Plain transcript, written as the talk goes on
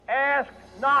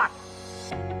not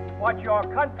what your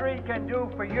country can do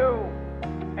for you.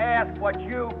 Ask what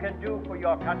you can do for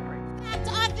your country. And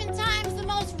oftentimes the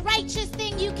most righteous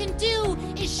thing you can do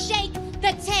is shake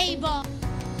the table.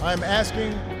 I'm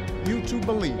asking you to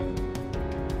believe,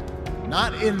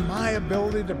 not in my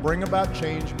ability to bring about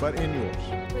change, but in yours.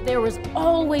 There was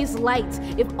always light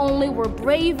if only we're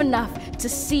brave enough to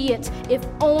see it, if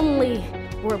only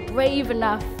we're brave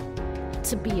enough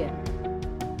to be it.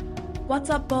 What's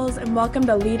up, Bulls, and welcome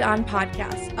to Lead On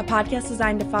Podcast, a podcast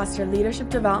designed to foster leadership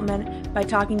development by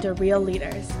talking to real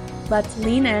leaders. Let's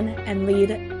lean in and lead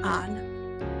on.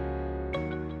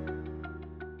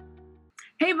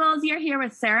 Hey, Bulls, you're here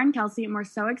with Sarah and Kelsey, and we're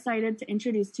so excited to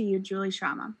introduce to you Julie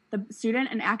Schramme, the Student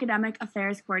and Academic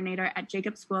Affairs Coordinator at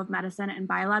Jacobs School of Medicine and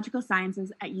Biological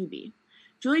Sciences at UB.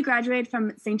 Julie graduated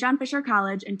from St. John Fisher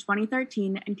College in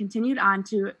 2013 and continued on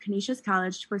to Canisius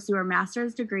College to pursue her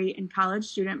master's degree in college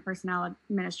student personnel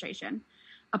administration.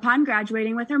 Upon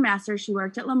graduating with her master's, she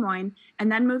worked at Le Moyne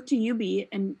and then moved to UB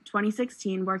in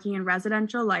 2016, working in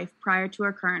residential life prior to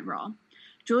her current role.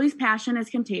 Julie's passion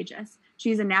is contagious.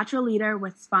 She's a natural leader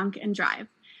with spunk and drive.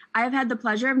 I have had the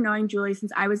pleasure of knowing Julie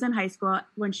since I was in high school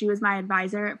when she was my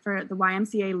advisor for the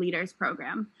YMCA Leaders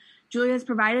Program. Julie has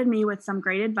provided me with some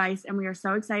great advice, and we are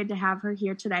so excited to have her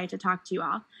here today to talk to you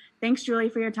all. Thanks, Julie,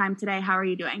 for your time today. How are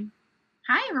you doing?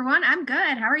 Hi, everyone. I'm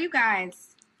good. How are you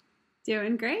guys?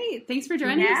 Doing great. Thanks for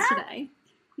joining us today.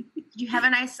 Did you have a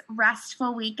nice,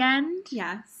 restful weekend?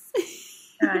 Yes.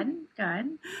 Good.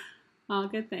 All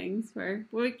good things. We're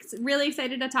really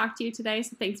excited to talk to you today,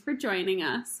 so thanks for joining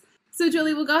us. So,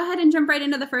 Julie, we'll go ahead and jump right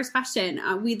into the first question.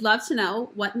 We'd love to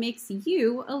know, what makes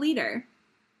you a leader?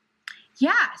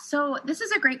 Yeah, so this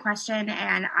is a great question,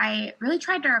 and I really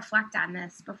tried to reflect on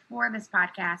this before this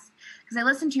podcast because I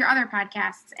listened to your other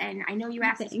podcasts, and I know you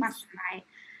asked this question.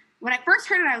 When I first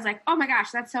heard it, I was like, oh my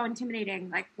gosh, that's so intimidating.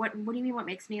 Like, what do you mean what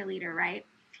makes me a leader, right?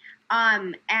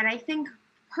 And I think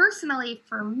personally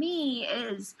for me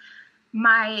is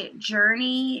my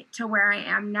journey to where I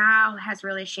am now has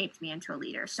really shaped me into a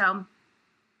leader. So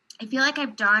I feel like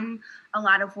I've done a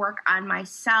lot of work on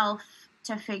myself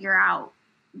to figure out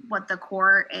what the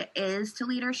core is to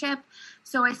leadership.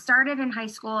 So I started in high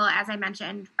school, as I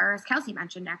mentioned, or as Kelsey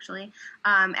mentioned, actually,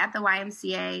 at the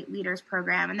YMCA Leaders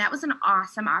Program. And that was an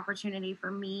awesome opportunity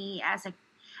for me as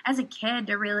a kid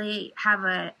to really have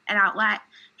an outlet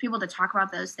to be able to talk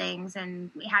about those things.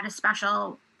 And we had a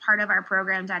special part of our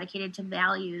program dedicated to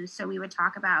values. So we would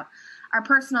talk about our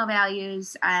personal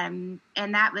values. And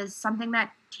that was something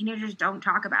that teenagers don't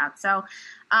talk about. So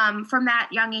from that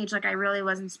young age, like I really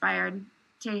was inspired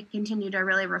to continue to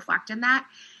really reflect in that.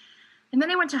 And then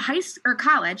I went to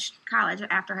college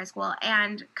after high school,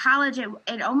 and college,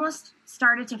 it almost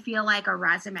started to feel like a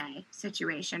resume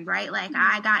situation, right? Like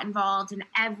I got involved in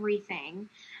everything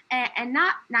and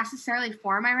not necessarily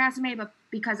for my resume, but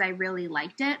because I really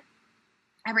liked it,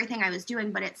 everything I was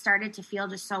doing, but it started to feel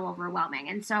just so overwhelming.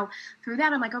 And so through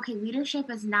that, I'm like, okay, leadership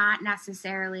is not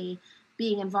necessarily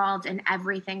being involved in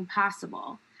everything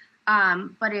possible.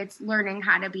 But it's learning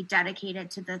how to be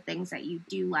dedicated to the things that you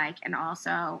do like and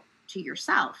also to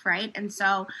yourself, right? And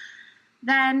so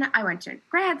then I went to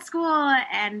grad school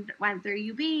and went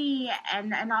through UB,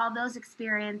 and all those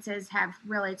experiences have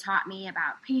really taught me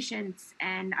about patience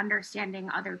and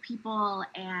understanding other people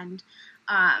and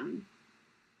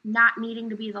not needing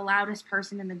to be the loudest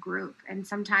person in the group. And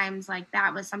sometimes like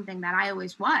that was something that I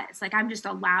always was. Like I'm just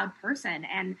a loud person,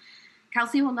 and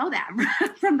Kelsey will know that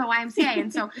from the YMCA.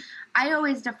 And so I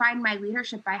always defined my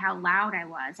leadership by how loud I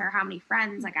was or how many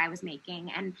friends like I was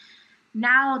making. And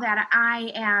now that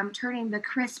I am turning the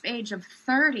crisp age of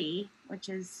 30, which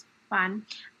is fun,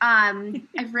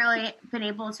 I've really been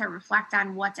able to reflect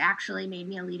on what's actually made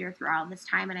me a leader through all this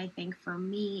time. And I think for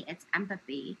me, it's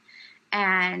empathy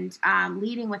and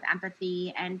leading with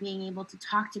empathy and being able to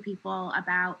talk to people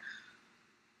about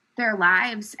their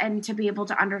lives and to be able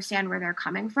to understand where they're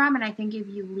coming from. And I think if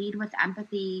you lead with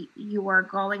empathy, you are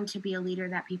going to be a leader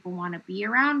that people want to be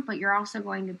around, but you're also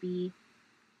going to be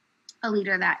a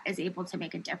leader that is able to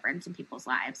make a difference in people's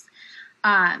lives.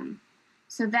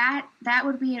 So that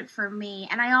would be it for me.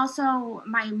 And I also,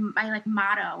 my like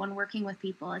motto when working with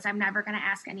people is I'm never going to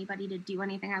ask anybody to do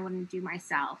anything I wouldn't do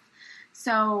myself.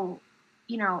 So,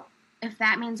 you know, if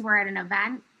that means we're at an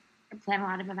event, I plan a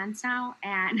lot of events now,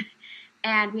 and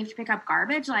we have to pick up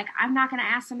garbage, like I'm not going to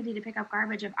ask somebody to pick up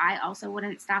garbage if I also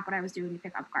wouldn't stop what I was doing to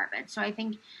pick up garbage. So I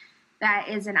think that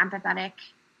is an empathetic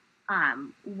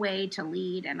way to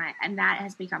lead, and that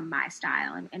has become my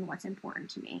style and what's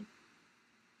important to me.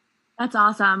 That's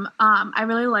awesome. I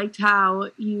really liked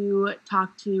how you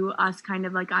talked to us kind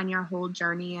of like on your whole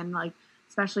journey and like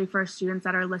especially for students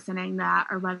that are listening that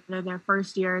are whether they're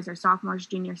first years or sophomores,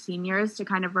 juniors, seniors, to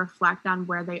kind of reflect on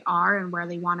where they are and where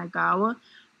they want to go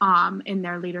in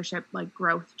their leadership like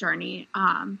growth journey.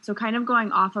 So kind of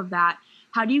going off of that,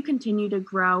 how do you continue to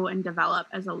grow and develop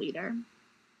as a leader?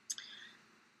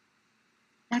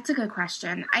 That's a good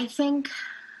question. I think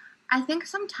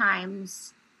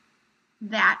sometimes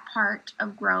that part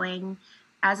of growing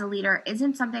as a leader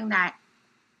isn't something that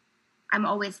I'm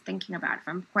always thinking about, if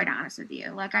I'm quite honest with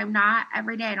you. Like, I'm not,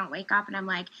 every day I don't wake up and I'm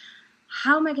like,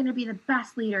 how am I going to be the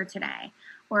best leader today?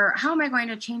 Or how am I going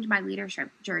to change my leadership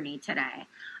journey today?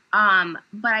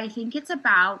 But I think it's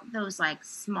about those like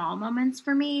small moments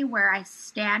for me where I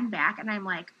stand back and I'm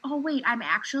like, oh wait, I'm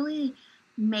actually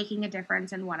making a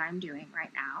difference in what I'm doing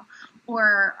right now.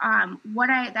 Or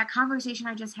that conversation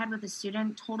I just had with a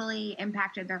student totally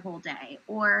impacted their whole day.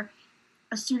 Or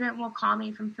a student will call me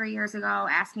from 3 years ago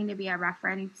asking to be a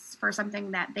reference for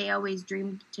something that they always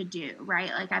dreamed to do, right?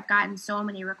 Like, I've gotten so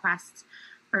many requests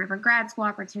for different grad school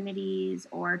opportunities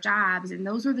or jobs, and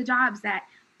those were the jobs that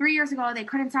 3 years ago they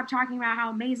couldn't stop talking about how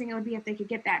amazing it would be if they could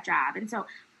get that job. And so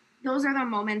those are the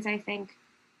moments, I think,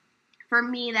 for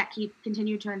me that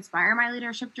continue to inspire my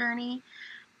leadership journey.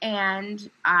 And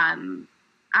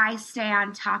I stay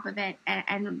on top of it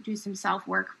and do some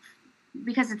self-work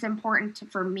because it's important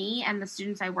for me and the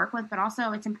students I work with, but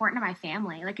also it's important to my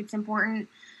family. Like, it's important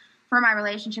for my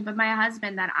relationship with my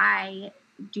husband that I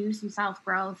do some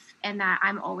self-growth and that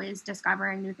I'm always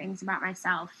discovering new things about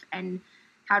myself and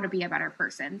how to be a better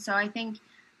person. So I think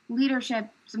leadership,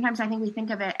 sometimes I think we think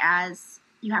of it as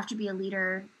you have to be a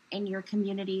leader in your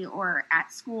community or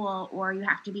at school, or you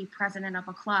have to be president of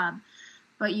a club,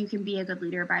 but you can be a good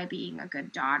leader by being a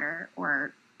good daughter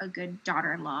or a good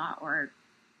daughter-in-law or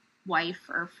wife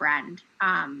or friend.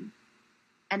 And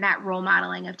that role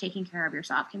modeling of taking care of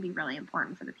yourself can be really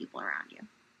important for the people around you.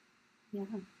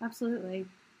 Yeah, absolutely.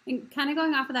 And kind of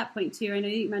going off of that point too, I know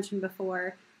you mentioned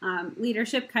before,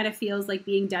 leadership kind of feels like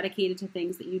being dedicated to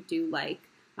things that you do like.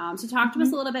 So talk to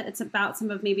us a little bit. It's about some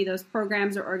of maybe those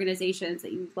programs or organizations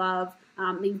that you love,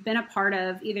 that you've been a part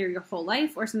of either your whole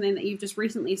life or something that you've just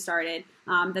recently started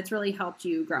that's really helped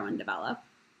you grow and develop.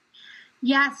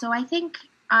 Yeah, so I think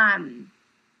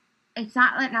it's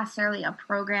not necessarily a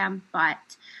program, but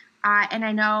and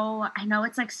I know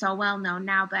it's like so well known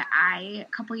now, but a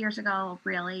couple years ago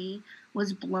really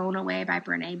was blown away by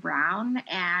Brene Brown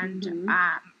and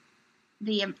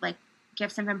the like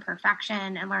gifts of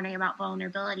imperfection and learning about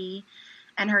vulnerability,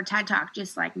 and her TED Talk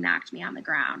just like knocked me on the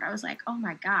ground. I was like, oh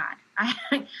my God,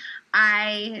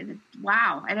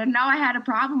 wow, I didn't know I had a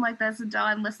problem like this until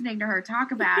I'm listening to her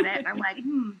talk about it. And I'm like,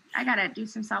 I got to do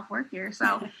some self-work here.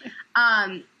 So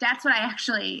that's what I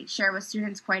actually share with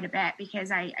students quite a bit,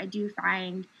 because I do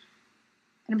find,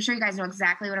 and I'm sure you guys know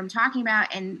exactly what I'm talking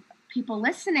about, and people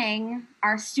listening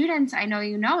are students. I know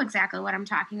you know exactly what I'm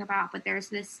talking about, but there's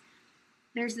this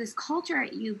culture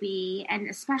at UB, and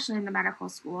especially in the medical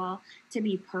school, to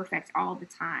be perfect all the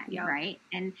time, right?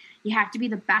 And you have to be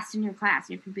the best in your class.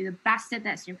 You have to be the best at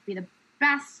this. You have to be the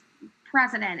best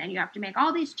president, and you have to make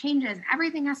all these changes.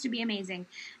 Everything has to be amazing. And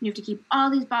you have to keep all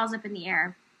these balls up in the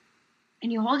air.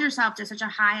 And you hold yourself to such a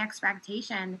high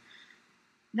expectation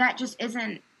that just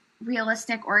isn't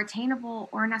realistic or attainable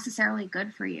or necessarily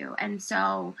good for you. And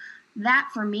so that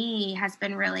for me has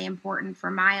been really important for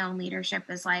my own leadership,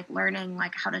 is like learning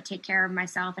like how to take care of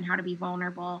myself and how to be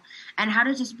vulnerable and how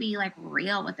to just be like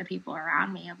real with the people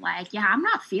around me, of like, yeah, I'm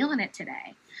not feeling it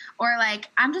today, or like,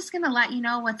 I'm just going to let you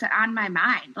know what's on my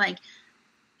mind. Like,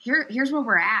 here's where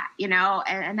we're at,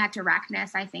 and that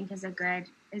directness, I think, is a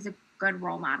good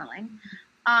role modeling.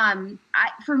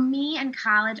 For me in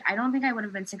college, I don't think I would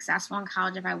have been successful in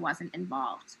college if I wasn't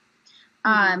involved.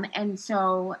 And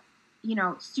so,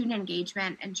 student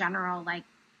engagement in general, like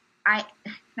I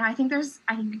think you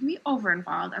can be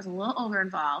over-involved. I was a little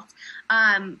over-involved.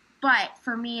 But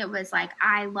for me, it was like,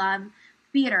 I love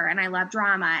theater and I love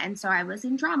drama. And so I was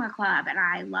in drama club, and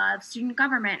I love student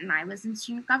government, and I was in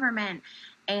student government.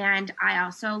 And I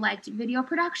also liked video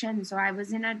production. So I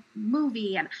was in a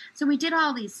movie. And so we did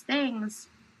all these things.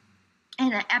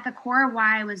 And at the core of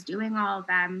why I was doing all of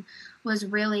them was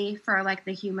really for like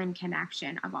the human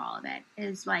connection of all of it.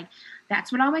 Is like,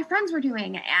 that's what all my friends were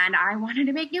doing. And I wanted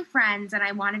to make new friends, and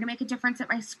I wanted to make a difference at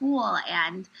my school.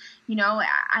 And,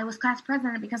 I was class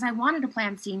president because I wanted to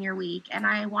plan senior week, and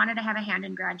I wanted to have a hand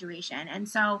in graduation. And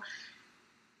so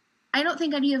I don't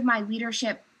think any of my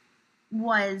leadership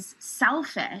was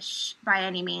selfish by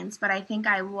any means, but I think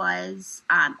I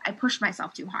pushed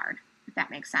myself too hard, if that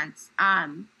makes sense.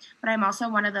 But I'm also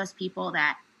one of those people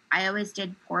that I always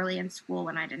did poorly in school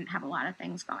when I didn't have a lot of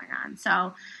things going on.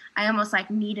 So I almost like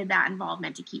needed that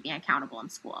involvement to keep me accountable in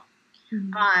school.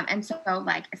 And so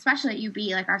like, especially at UB,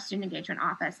 like our student engagement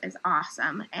office is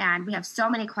awesome. And we have so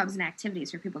many clubs and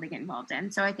activities for people to get involved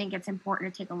in. So I think it's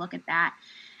important to take a look at that.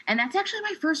 And that's actually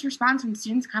my first response when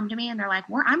students come to me and they're like,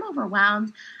 I'm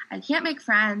overwhelmed. I can't make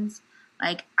friends.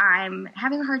 Like, I'm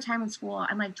having a hard time in school.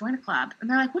 I'm like, join a club. And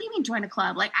they're like, what do you mean join a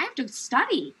club? Like, I have to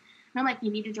study. And I'm like,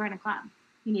 you need to join a club.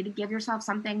 You need to give yourself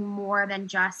something more than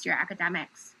just your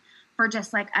academics for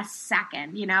just like a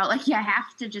second, you know, like you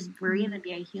have to just breathe and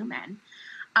be a human.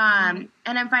 And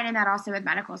I'm finding that also with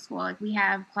medical school. Like we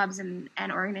have clubs and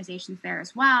organizations there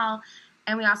as well.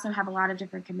 And we also have a lot of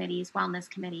different committees, wellness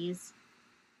committees,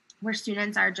 where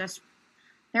students are just,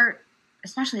 they're,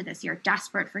 especially this year,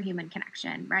 desperate for human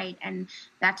connection, right? And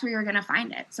that's where you're going to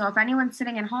find it. So if anyone's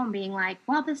sitting at home being like,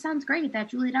 well, this sounds great, that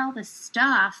Julie did all this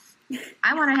stuff,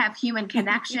 I want to have human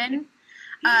connection,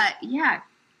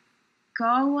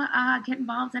 go get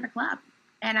involved in a club.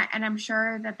 And I'm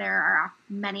sure that there are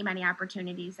many, many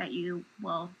opportunities that you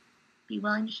will be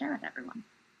willing to share with everyone.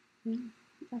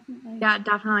 Definitely. Yeah,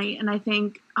 definitely. And I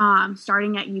think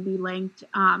starting at UB Linked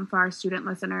for our student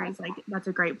listeners, like that's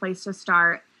a great place to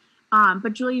start.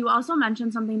 But Julie, you also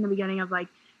mentioned something in the beginning of like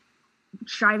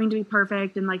striving to be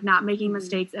perfect and like not making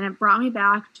mistakes. And it brought me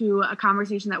back to a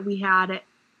conversation that we had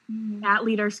at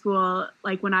Leader School,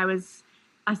 like when I was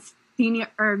a senior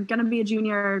or going to be a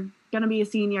junior, going to be a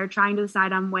senior, trying to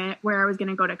decide on where I was going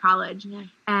to go to college. Yeah.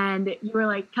 And you were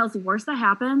like, Kelsey, worst that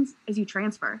happens is you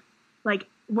transfer. Like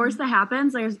worst that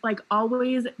happens, there's like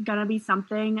always going to be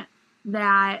something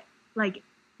that like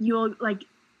you'll like,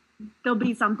 there'll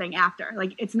be something after.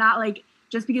 Like it's not like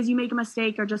just because you make a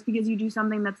mistake or just because you do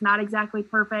something that's not exactly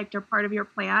perfect or part of your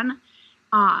plan,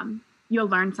 you'll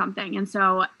learn something. And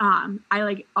so I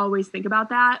like always think about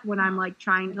that when I'm like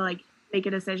trying to like make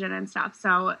a decision and stuff.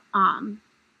 So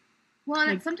well,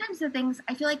 and like, sometimes the things,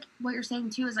 I feel like what you're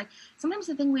saying too is like sometimes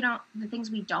the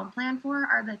things we don't plan for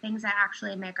are the things that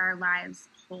actually make our lives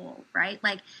whole, right?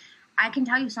 Like I can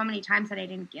tell you so many times that I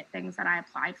didn't get things that I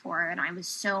applied for and I was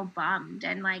so bummed.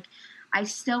 And like, I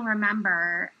still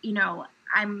remember, you know,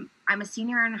 I'm a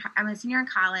senior in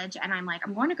college and I'm like,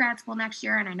 I'm going to grad school next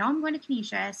year and I know I'm going to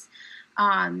Canisius.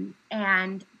 And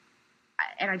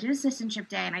I did assistantship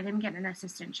day and I didn't get an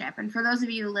assistantship. And for those of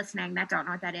you listening that don't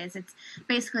know what that is, it's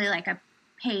basically like a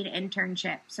paid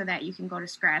internship so that you can go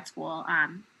to grad school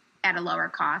at a lower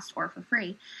cost or for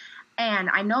free. And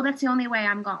I know that's the only way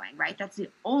I'm going, right? That's the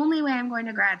only way I'm going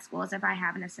to grad school is if I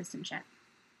have an assistantship.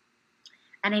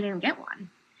 And I didn't get one.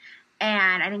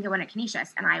 And I didn't get one at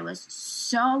Canisius. And I was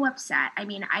so upset. I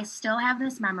mean, I still have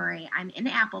this memory. I'm in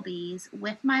Applebee's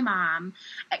with my mom,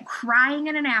 crying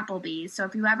in an Applebee's. So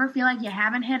if you ever feel like you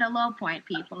haven't hit a low point,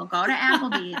 people, go to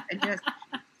Applebee's and just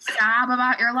sob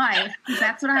about your life. Because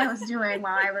that's what I was doing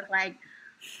while I was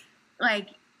like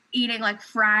eating like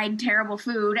fried, terrible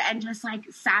food and just like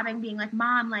sobbing, being like,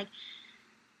 Mom, like,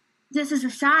 this is a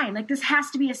sign. Like, this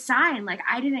has to be a sign. Like,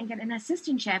 I didn't get an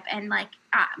assistantship and like,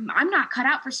 I'm not cut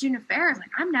out for student affairs. Like,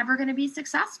 I'm never going to be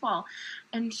successful.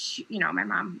 And she, you know, my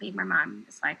mom, being my mom,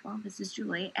 is like, well, this is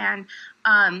Julie. And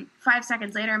 5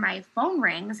 seconds later, my phone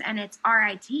rings and it's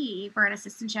RIT for an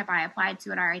assistantship I applied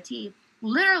to at RIT,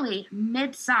 literally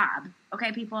mid-sob.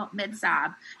 Okay, people,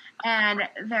 mid-sob. And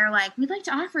they're like, we'd like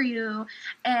to offer you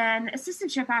an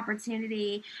assistantship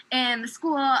opportunity in the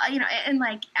school, you know, in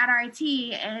like at RIT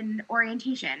in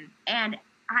orientation. And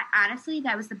I honestly,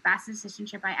 that was the best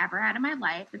assistantship I ever had in my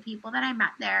life. The people that I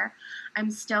met there, I'm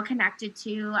still connected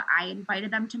to. I invited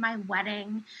them to my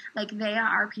wedding. Like, they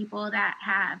are people that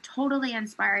have totally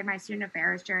inspired my student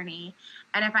affairs journey.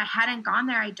 And if I hadn't gone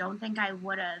there, I don't think I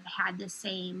would have had the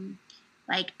same,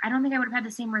 like, I don't think I would have had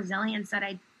the same resilience that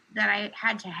I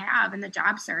had to have in the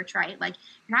job search, right? Like,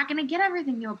 you're not going to get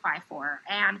everything you apply for.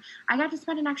 And I got to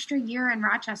spend an extra year in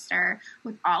Rochester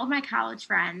with all of my college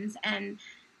friends and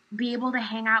be able to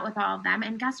hang out with all of them.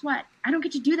 And guess what? I don't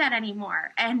get to do that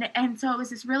anymore. And so it was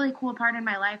this really cool part in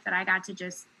my life that I got to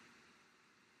just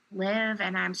live.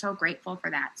 And I'm so grateful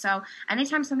for that. So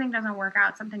anytime something doesn't work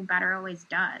out, something better always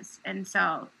does. And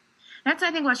so that's,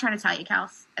 I think, what I was trying to tell you,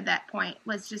 Kels, at that point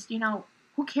was just, you know,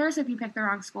 who cares if you pick the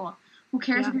wrong school? Who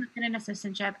cares if you get an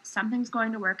assistantship? Something's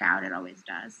going to work out. It always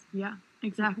does. Yeah,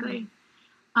 exactly.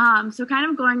 So kind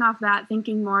of going off that,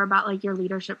 thinking more about like your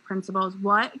leadership principles,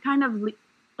 what kind of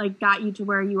like got you to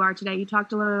where you are today? You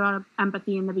talked a little bit about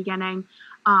empathy in the beginning,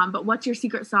 but what's your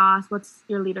secret sauce? What's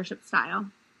your leadership style?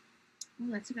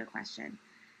 Oh, that's a good question.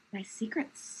 My secret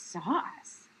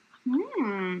sauce?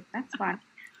 That's fun.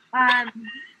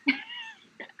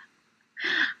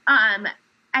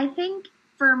 I think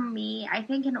for me, I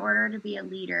think in order to be a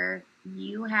leader,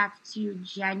 you have to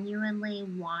genuinely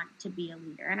want to be a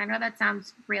leader. And I know that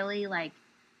sounds really like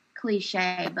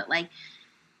cliche, but like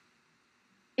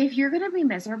if you're going to be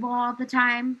miserable all the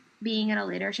time being in a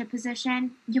leadership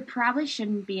position, you probably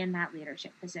shouldn't be in that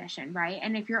leadership position, right?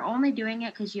 And if you're only doing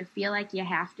it because you feel like you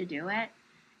have to do it,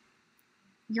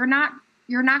 you're not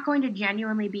going to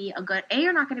genuinely be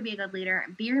you're not going to be a good leader,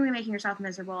 B, you're going to be making yourself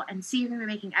miserable, and C, you're going to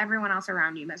be making everyone else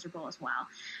around you miserable as well.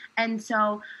 And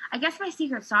so I guess my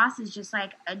secret sauce is just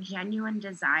like a genuine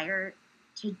desire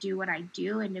to do what I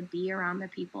do and to be around the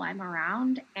people I'm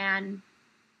around and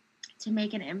to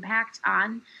make an impact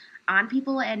on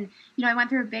people. And, you know, I went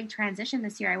through a big transition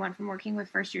this year. I went from working with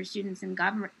first-year students and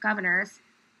governors.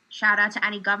 Shout out to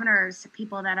any governors,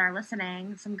 people that are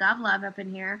listening, some gov love up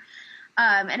in here.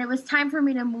 And it was time for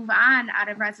me to move on out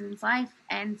of residence life.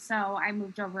 And so I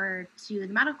moved over to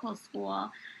the medical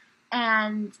school.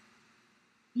 And,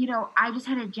 you know, I just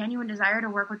had a genuine desire to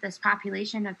work with this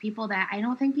population of people that I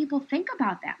don't think people think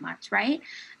about that much, right?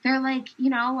 They're like,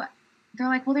 well,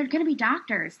 they're going to be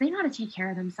doctors. They know how to take care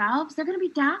of themselves. They're going to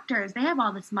be doctors. They have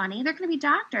all this money. They're going to be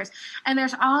doctors. And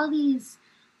there's all these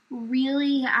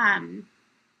really,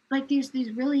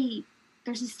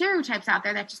 there's these stereotypes out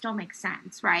there that just don't make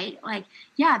sense, right? Like,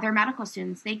 yeah, they're medical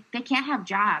students. They can't have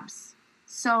jobs.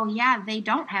 So, yeah, they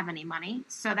don't have any money.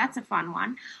 So that's a fun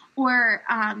one. Or,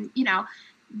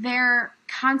 they're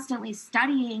constantly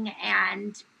studying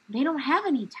and they don't have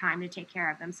any time to take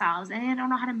care of themselves, and they don't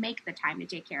know how to make the time to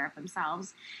take care of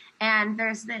themselves. And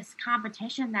there's this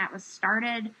competition that was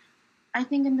started, I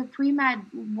think, in the pre-med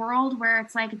world where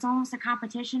it's like it's almost a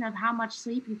competition of how much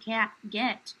sleep you can't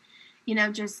get,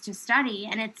 just to study.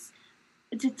 And it's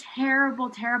a terrible,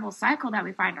 terrible cycle that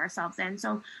we find ourselves in.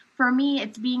 So for me,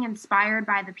 it's being inspired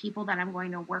by the people that I'm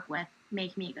going to work with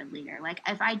make me a good leader. Like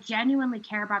if I genuinely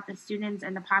care about the students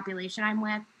and the population I'm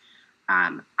with,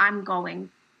 I'm going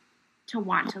to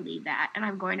want to lead that, and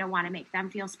I'm going to want to make them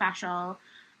feel special,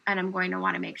 and I'm going to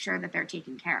want to make sure that they're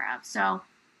taken care of. So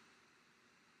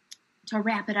to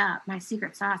wrap it up, my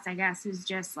secret sauce, I guess, is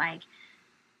just like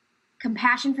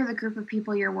compassion for the group of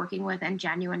people you're working with and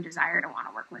genuine desire to want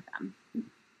to work with them.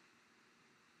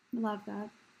 I love that.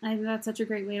 I think that's such a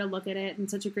great way to look at it and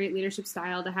such a great leadership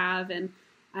style to have. And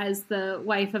as the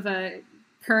wife of a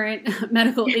current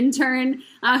medical intern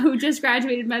who just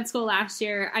graduated med school last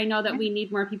year, I know that we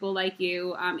need more people like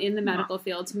you in the medical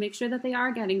field to make sure that they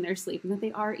are getting their sleep and that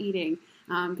they are eating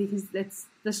because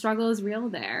the struggle is real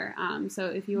there. So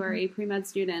if you are a pre-med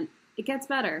student, it gets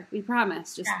better. We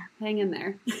promise. Just hang in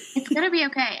there. It's going to be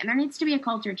okay. And there needs to be a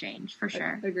culture change for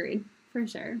sure. Agreed. For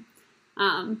sure.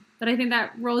 But I think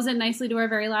that rolls in nicely to our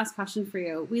very last question for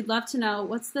you. We'd love to know,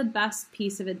 what's the best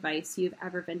piece of advice you've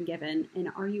ever been given, and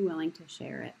are you willing to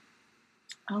share it?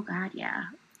 Oh, God, yeah.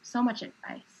 So much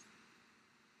advice.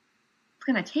 It's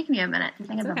going to take me a minute to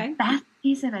think of the best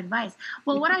piece of advice.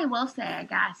 Well, what I will say, I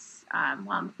guess,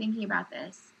 while I'm thinking about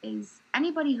this, is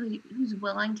anybody who's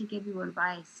willing to give you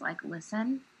advice, like,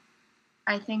 listen.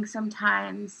 I think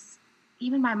sometimes,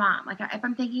 even my mom, like, if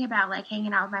I'm thinking about, like,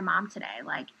 hanging out with my mom today,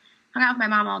 like, hung out with my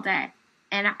mom all day.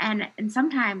 And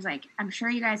sometimes, like, I'm sure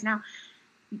you guys know,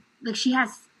 like, she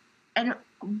has, and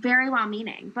very well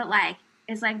meaning, but like,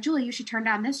 it's like, Julie, you should turn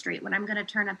down this street when I'm going to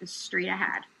turn up the street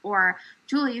ahead. Or,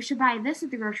 Julie, you should buy this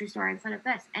at the grocery store instead of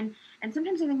this. And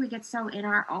sometimes I think we get so in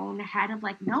our own head of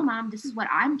like, no, Mom, this is what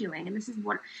I'm doing. And this is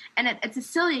what, and it's a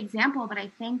silly example, but I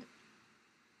think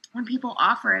when people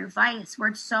offer advice,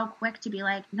 we're so quick to be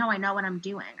like, no, I know what I'm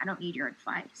doing. I don't need your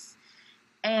advice.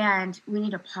 And we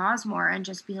need to pause more and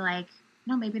just be like,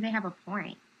 no, maybe they have a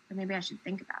point, or maybe I should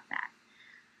think about that.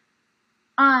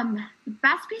 The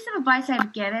best piece of advice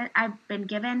I've been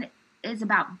given is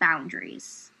about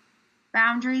boundaries.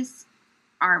 Boundaries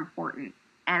are important.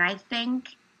 And I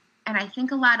think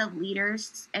a lot of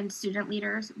leaders and student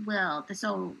leaders this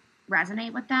will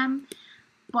resonate with them,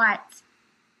 but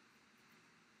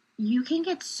you can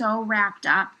get so wrapped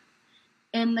up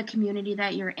in the community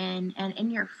that you're in and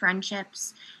in your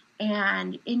friendships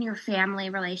and in your family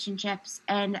relationships.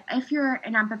 And if you're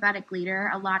an empathetic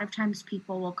leader, a lot of times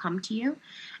people will come to you.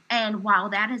 And while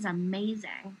that is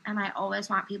amazing, and I always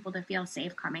want people to feel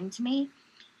safe coming to me,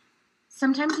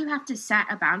 sometimes you have to set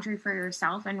a boundary for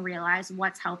yourself and realize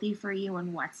what's healthy for you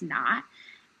and what's not.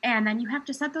 And then you have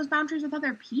to set those boundaries with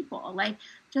other people. Like,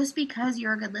 just because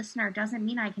you're a good listener doesn't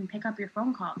mean I can pick up your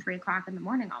phone call at 3 o'clock in the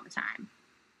morning all the time.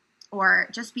 Or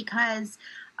just because,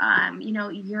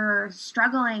 you're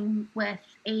struggling with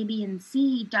A, B, and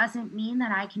C doesn't mean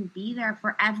that I can be there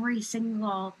for every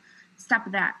single step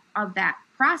of that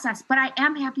process. But I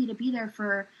am happy to be there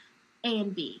for A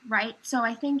and B, right? So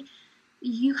I think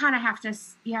you kind of have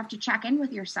to check in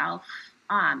with yourself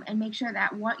and make sure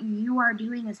that what you are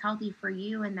doing is healthy for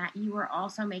you and that you are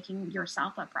also making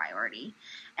yourself a priority.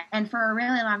 And for a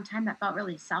really long time, that felt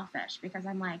really selfish because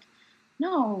I'm like,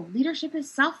 no, leadership is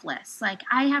selfless. Like,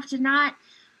 I have to not,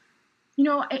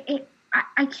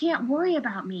 I can't worry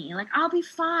about me. Like, I'll be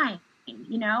fine,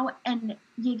 and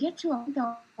you get to a point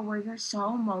though where you're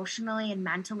so emotionally and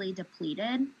mentally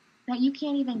depleted that you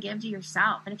can't even give to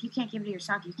yourself. And if you can't give to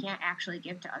yourself, you can't actually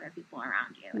give to other people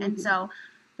around you. Mm-hmm. And so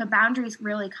the boundaries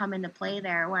really come into play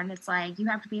there when it's like you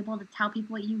have to be able to tell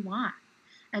people what you want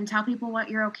and tell people what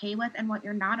you're okay with and what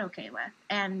you're not okay with.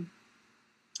 And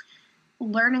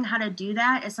learning how to do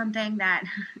that is something that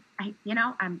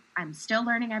I'm still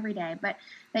learning every day, but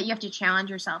that you have to challenge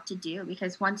yourself to do,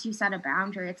 because once you set a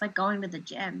boundary, it's like going to the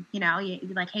gym. You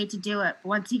like hate to do it, but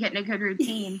once you get in a good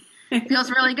routine, it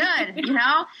feels really good,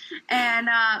 and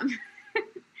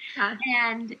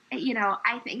and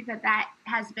I think that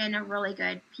has been a really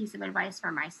good piece of advice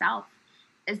for myself,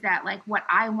 is that like what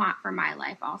I want for my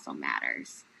life also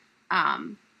matters,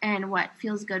 and what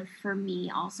feels good for me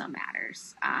also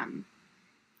matters.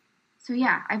 So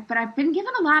yeah, I've been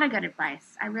given a lot of good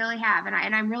advice. I really have, and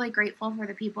I'm really grateful for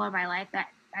the people in my life that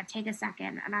take a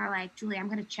second and are like, Julie, I'm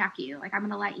going to check you. Like, I'm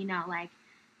going to let you know, like,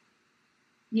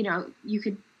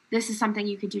 this is something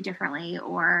you could do differently,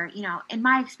 or, in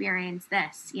my experience,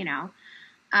 this,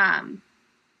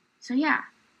 so yeah,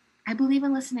 I believe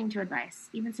in listening to advice,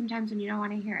 even sometimes when you don't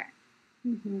want to hear it.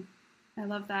 Mm-hmm. I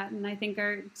love that. And I think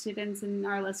our students and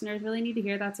our listeners really need to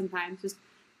hear that sometimes. Just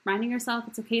reminding yourself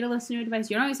it's okay to listen to advice.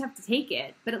 You don't always have to take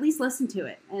it, but at least listen to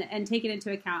it and take it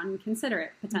into account and consider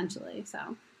it potentially.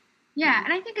 So, yeah.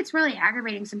 And I think it's really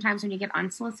aggravating sometimes when you get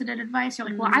unsolicited advice. You're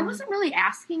like, well, I wasn't really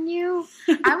asking you.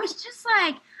 I was just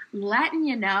like letting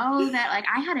you know that like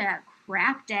I had a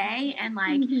crap day and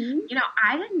like,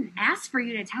 I didn't ask for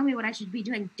you to tell me what I should be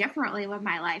doing differently with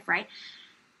my life. Right.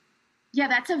 Yeah,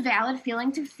 that's a valid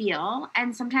feeling to feel.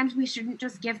 And sometimes we shouldn't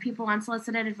just give people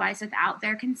unsolicited advice without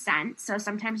their consent. So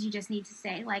sometimes you just need to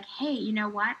say like, hey, you know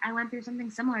what? I went through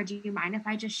something similar. Do you mind if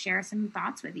I just share some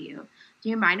thoughts with you? Do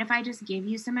you mind if I just give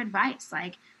you some advice?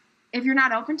 Like, if you're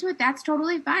not open to it, that's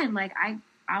totally fine. Like,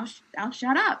 I'll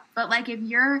shut up. But like, if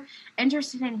you're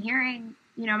interested in hearing,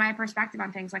 my perspective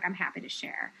on things, like, I'm happy to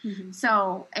share. Mm-hmm.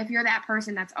 So if you're that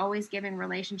person that's always giving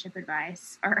relationship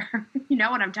advice, or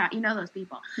what I'm talking, those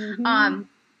people, mm-hmm.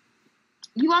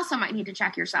 You also might need to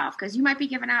check yourself, because you might be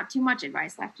giving out too much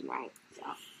advice left and right. So.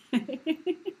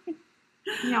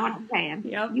 You know what I'm saying?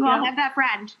 Yep, you all have that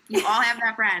friend. You all have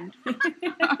that friend.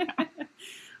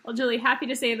 Well, Julie, happy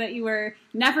to say that you were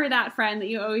never that friend, that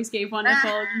you always gave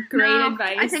wonderful, great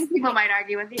advice. I think people might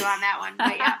argue with you on that one,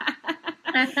 but yeah.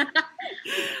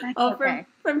 Well, okay.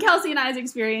 From Kelsey and I's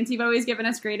experience, you've always given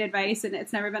us great advice, and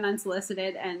it's never been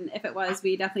unsolicited. And if it was,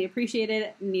 we definitely appreciated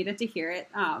it and needed to hear it.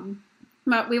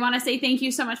 But we want to say thank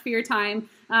you so much for your time,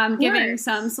 giving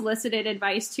some solicited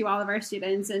advice to all of our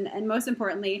students, and most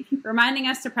importantly, reminding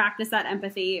us to practice that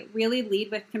empathy, really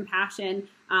lead with compassion,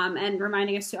 and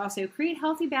reminding us to also create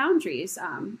healthy boundaries.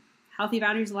 Healthy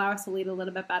boundaries allow us to lead a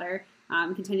little bit better,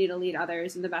 continue to lead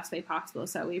others in the best way possible.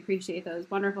 So we appreciate those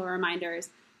wonderful reminders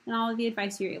and all of the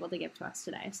advice you're able to give to us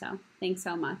today. So thanks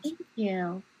so much. Thank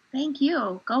you. Thank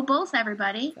you. Go Bulls,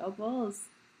 everybody. Go Bulls.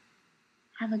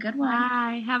 Have a good one.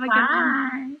 Bye. Have a good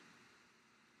one.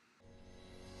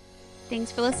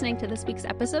 Thanks for listening to this week's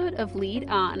episode of Lead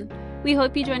On. We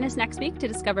hope you join us next week to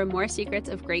discover more secrets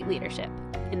of great leadership.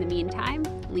 In the meantime,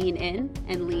 lean in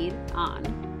and lead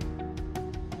on.